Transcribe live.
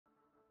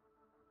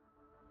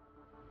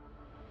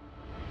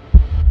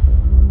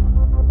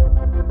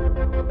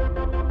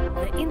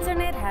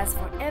has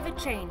forever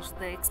changed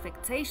the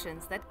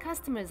expectations that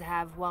customers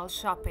have while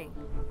shopping.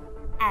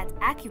 At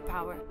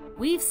AccuPower,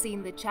 we've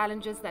seen the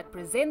challenges that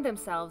present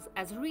themselves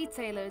as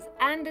retailers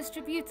and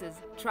distributors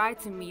try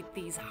to meet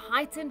these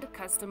heightened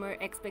customer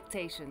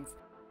expectations.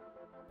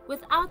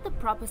 Without the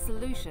proper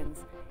solutions,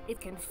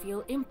 it can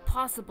feel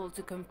impossible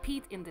to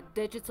compete in the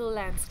digital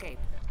landscape.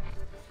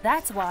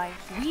 That's why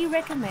we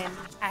recommend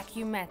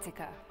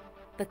Acumatica,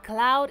 the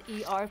Cloud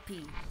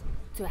ERP,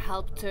 to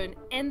help turn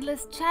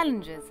endless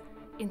challenges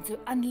into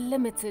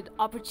unlimited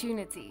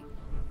opportunity.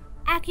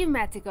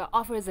 Acumatica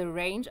offers a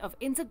range of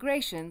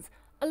integrations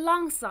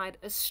alongside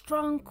a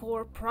strong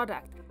core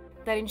product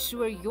that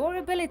ensure your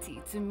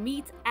ability to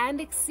meet and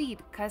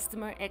exceed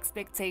customer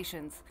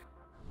expectations.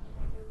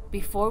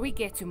 Before we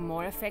get to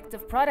more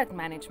effective product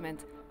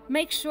management,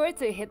 make sure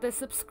to hit the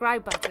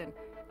subscribe button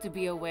to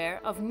be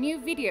aware of new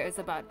videos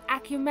about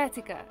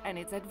Acumatica and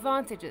its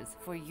advantages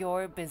for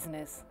your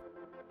business.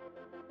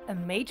 A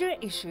major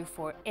issue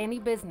for any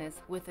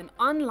business with an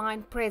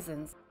online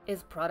presence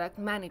is product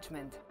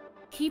management.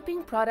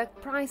 Keeping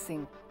product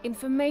pricing,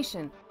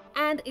 information,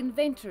 and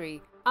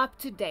inventory up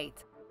to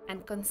date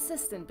and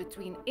consistent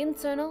between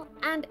internal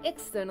and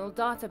external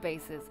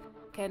databases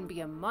can be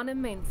a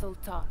monumental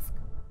task.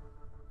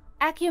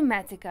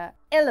 Acumatica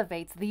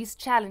elevates these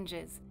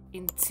challenges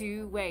in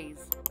two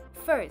ways.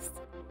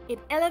 First, it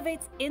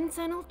elevates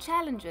internal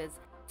challenges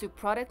to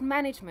product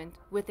management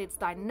with its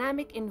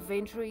dynamic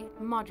inventory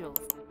modules.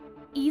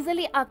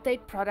 Easily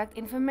update product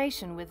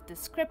information with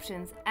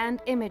descriptions and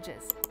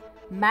images.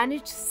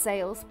 Manage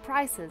sales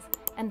prices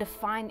and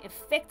define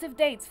effective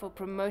dates for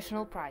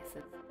promotional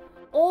prices,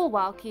 all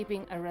while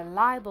keeping a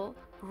reliable,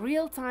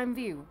 real-time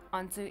view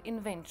onto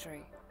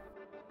inventory.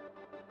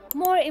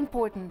 More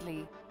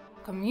importantly,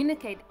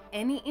 communicate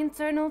any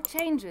internal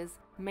changes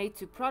made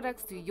to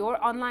products to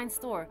your online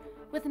store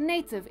with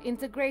native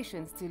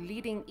integrations to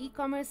leading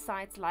e-commerce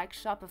sites like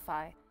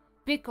Shopify,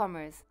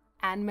 BigCommerce,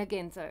 and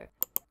Magento.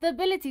 The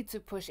ability to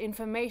push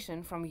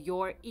information from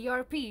your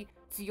ERP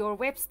to your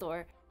web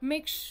store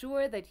makes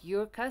sure that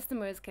your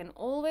customers can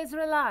always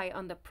rely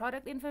on the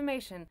product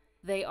information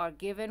they are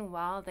given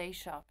while they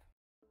shop.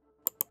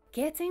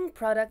 Getting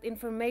product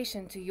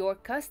information to your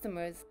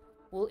customers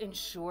will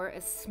ensure a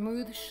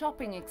smooth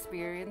shopping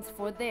experience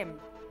for them.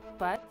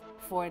 But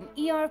for an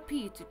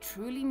ERP to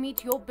truly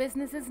meet your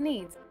business's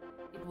needs,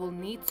 it will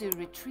need to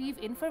retrieve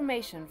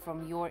information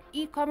from your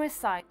e-commerce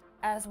site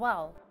as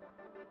well.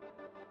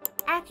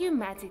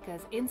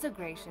 Acumatica's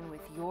integration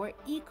with your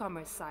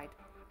e-commerce site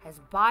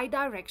has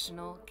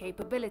bi-directional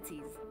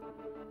capabilities.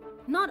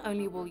 Not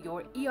only will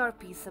your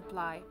ERP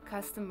supply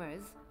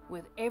customers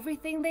with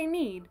everything they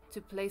need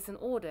to place an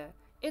order,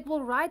 it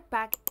will write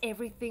back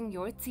everything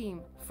your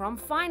team, from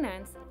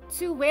finance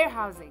to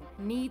warehousing,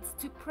 needs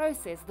to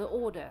process the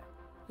order.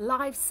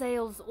 Live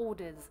sales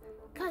orders,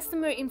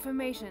 customer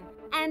information,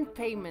 and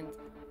payment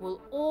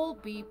will all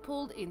be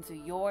pulled into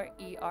your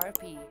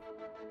ERP.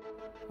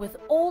 With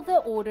all the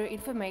order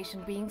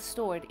information being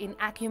stored in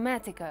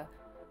Acumatica,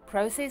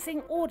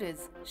 processing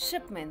orders,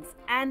 shipments,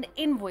 and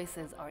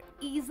invoices are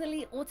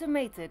easily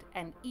automated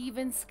and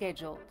even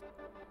scheduled.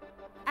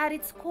 At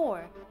its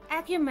core,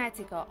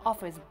 Acumatica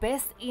offers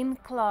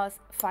best-in-class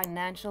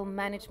financial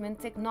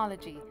management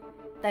technology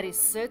that is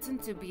certain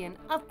to be an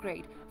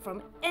upgrade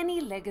from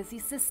any legacy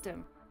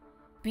system.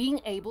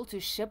 Being able to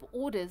ship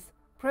orders,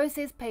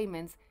 process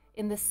payments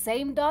in the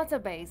same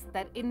database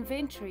that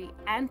inventory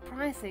and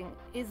pricing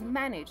is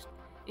managed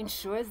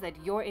ensures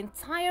that your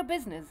entire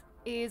business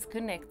is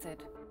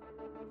connected.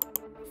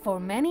 For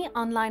many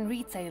online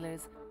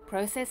retailers,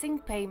 processing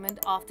payment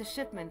after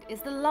shipment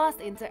is the last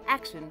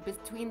interaction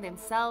between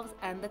themselves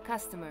and the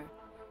customer.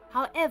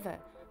 However,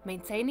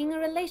 maintaining a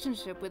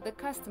relationship with the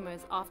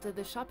customers after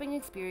the shopping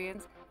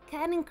experience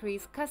can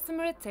increase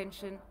customer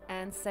attention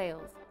and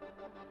sales.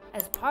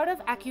 As part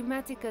of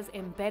Acumatica's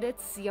embedded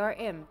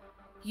CRM,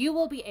 you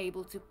will be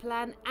able to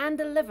plan and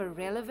deliver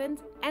relevant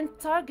and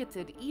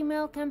targeted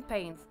email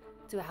campaigns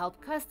to help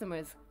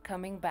customers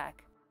coming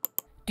back.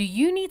 Do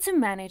you need to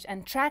manage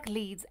and track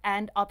leads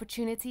and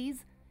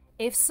opportunities?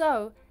 If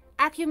so,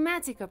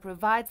 Acumatica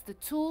provides the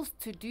tools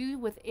to do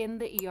within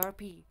the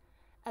ERP,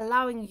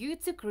 allowing you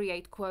to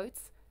create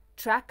quotes,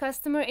 track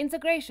customer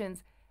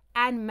integrations,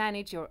 and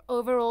manage your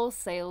overall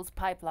sales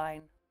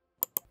pipeline.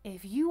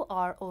 If you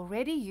are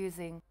already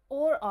using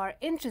or are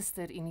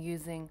interested in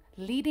using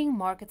leading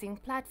marketing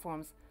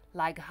platforms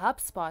like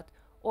HubSpot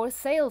or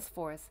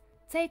Salesforce,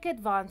 take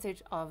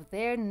advantage of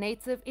their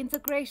native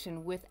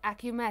integration with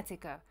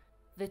Acumatica.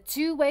 The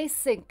two-way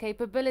sync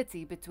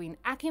capability between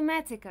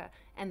Acumatica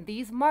and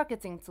these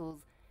marketing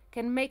tools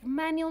can make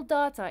manual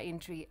data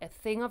entry a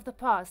thing of the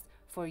past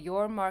for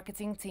your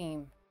marketing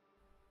team.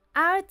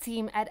 Our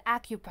team at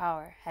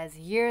AccuPower has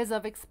years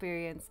of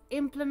experience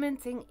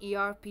implementing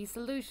ERP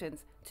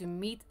solutions to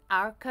meet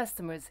our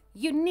customers'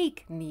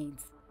 unique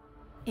needs.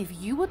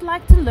 If you would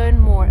like to learn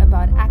more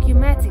about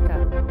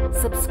Acumatica,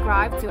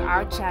 subscribe to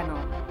our channel.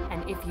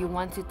 And if you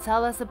want to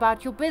tell us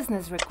about your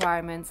business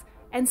requirements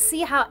and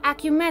see how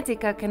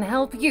Acumatica can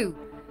help you,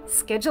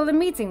 Schedule a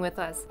meeting with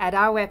us at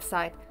our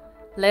website.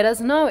 Let us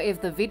know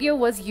if the video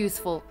was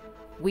useful.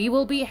 We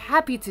will be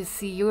happy to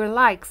see your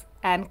likes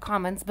and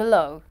comments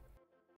below.